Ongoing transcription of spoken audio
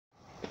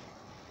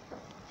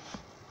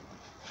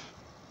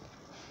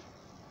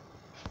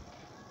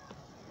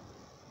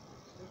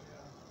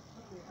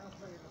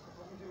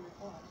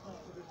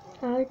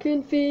I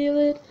can feel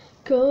it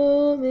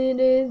coming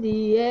in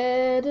the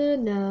air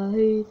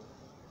tonight.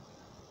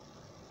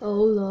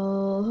 Oh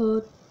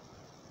Lord,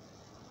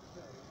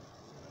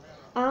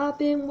 I've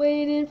been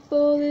waiting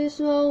for this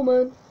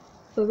moment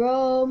for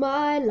all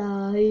my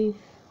life.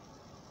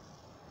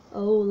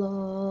 Oh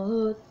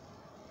Lord,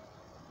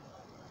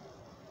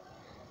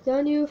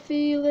 can you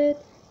feel it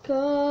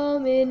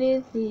coming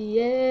in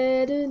the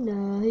air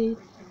tonight?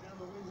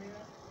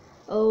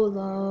 Oh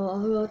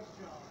Lord,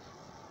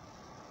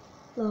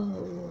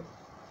 Lord.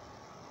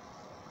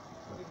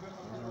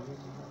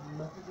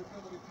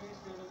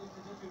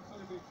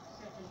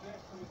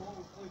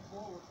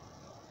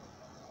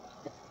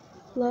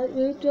 Like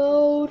you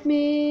told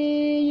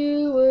me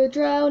you were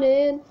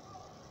drowning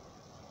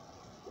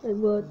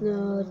and would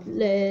not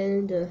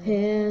lend a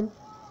hand.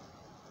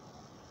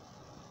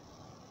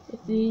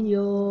 It's in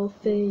your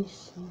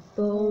face,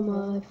 oh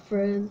my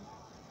friend.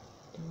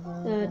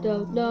 I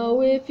don't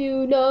know if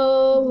you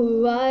know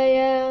who I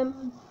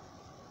am.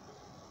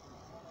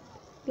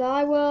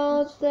 I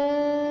was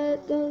there,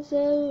 don't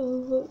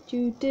know what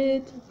you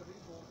did,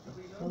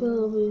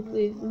 but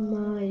with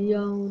my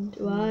own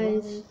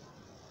eyes.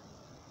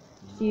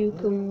 If you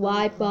can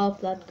wipe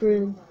off that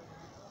grin,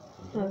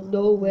 I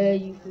know where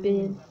you've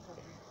been.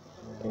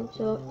 And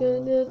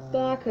talking the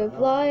back of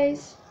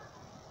lies.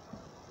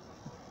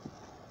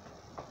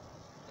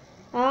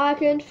 I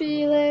can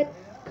feel it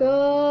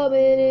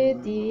coming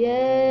in the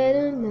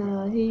air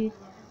tonight.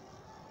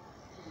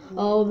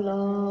 Oh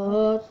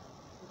Lord,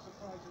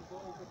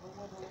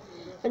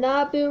 and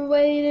I've been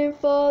waiting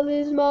for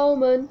this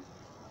moment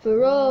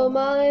for all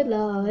my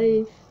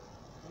life.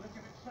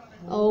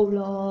 Oh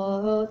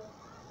Lord,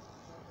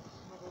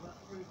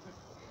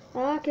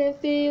 I can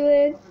feel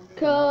it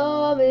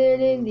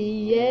coming in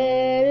the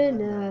air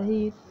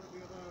tonight.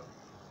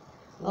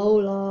 Oh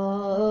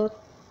Lord,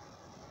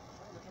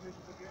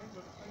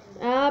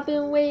 I've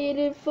been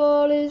waiting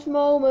for this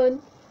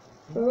moment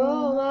for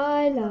all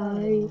my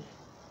life.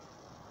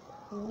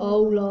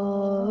 Oh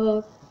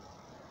Lord,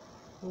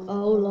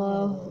 oh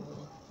Lord.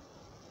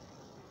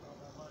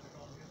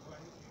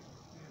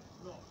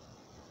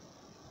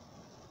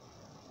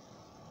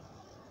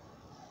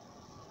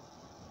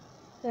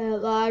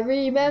 Well, I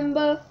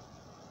remember,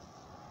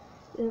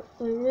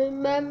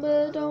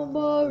 don't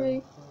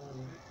worry.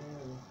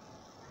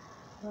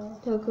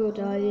 How could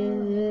I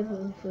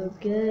ever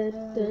forget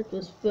that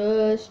was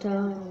first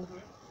time,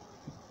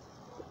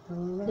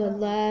 the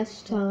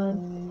last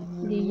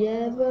time we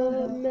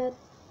ever met.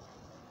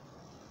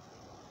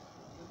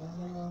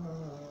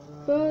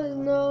 But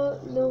no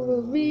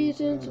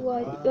reasons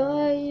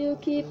why you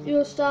keep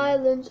your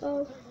silence.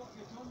 Oh,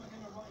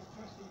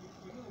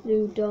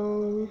 you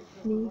don't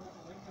need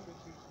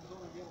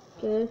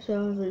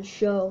to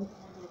show,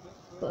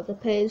 but the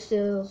pain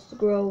still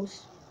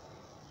grows.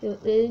 You're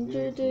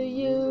injured to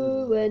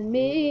you and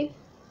me.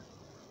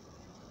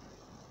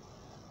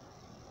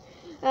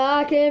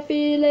 I can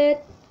feel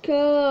it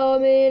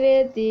coming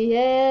in the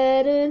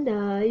air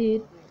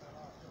tonight.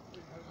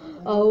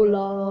 Oh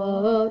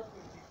Lord,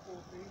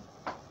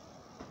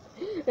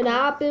 and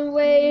I've been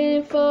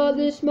waiting for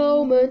this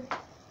moment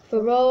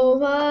for all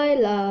my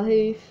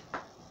life.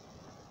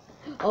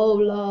 Oh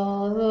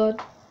Lord,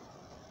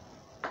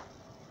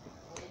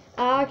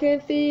 I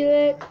can feel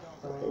it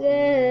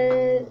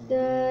tonight.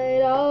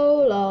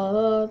 Oh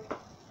Lord,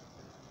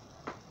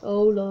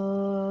 oh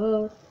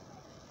Lord,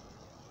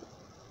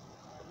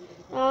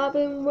 I've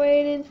been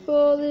waiting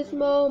for this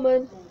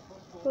moment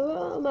for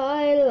all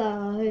my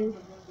life.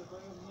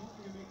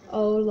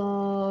 Oh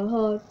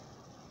Lord,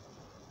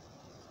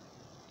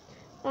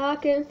 I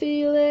can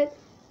feel it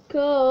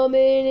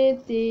coming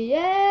in the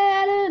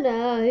air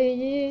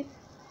tonight.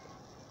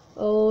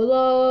 Oh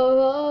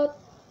Lord,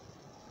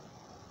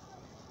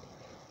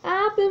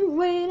 I've been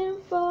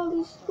waiting for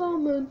this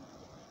moment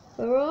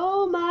for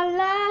all my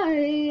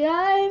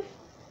life.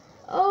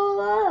 Oh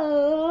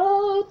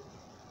Lord,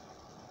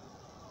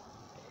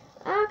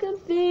 I can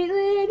feel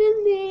it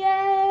in the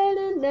air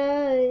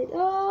tonight.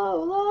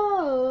 Oh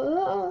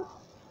Lord,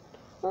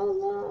 oh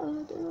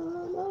Lord,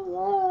 oh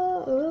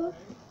Lord,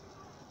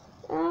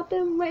 I've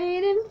been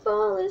waiting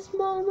for this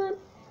moment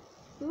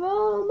for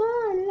all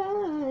my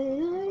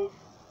life.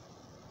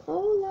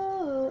 Oh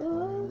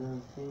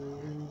Lord.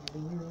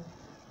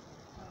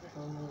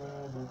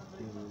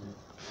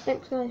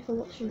 Thanks guys for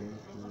watching.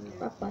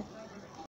 Bye bye.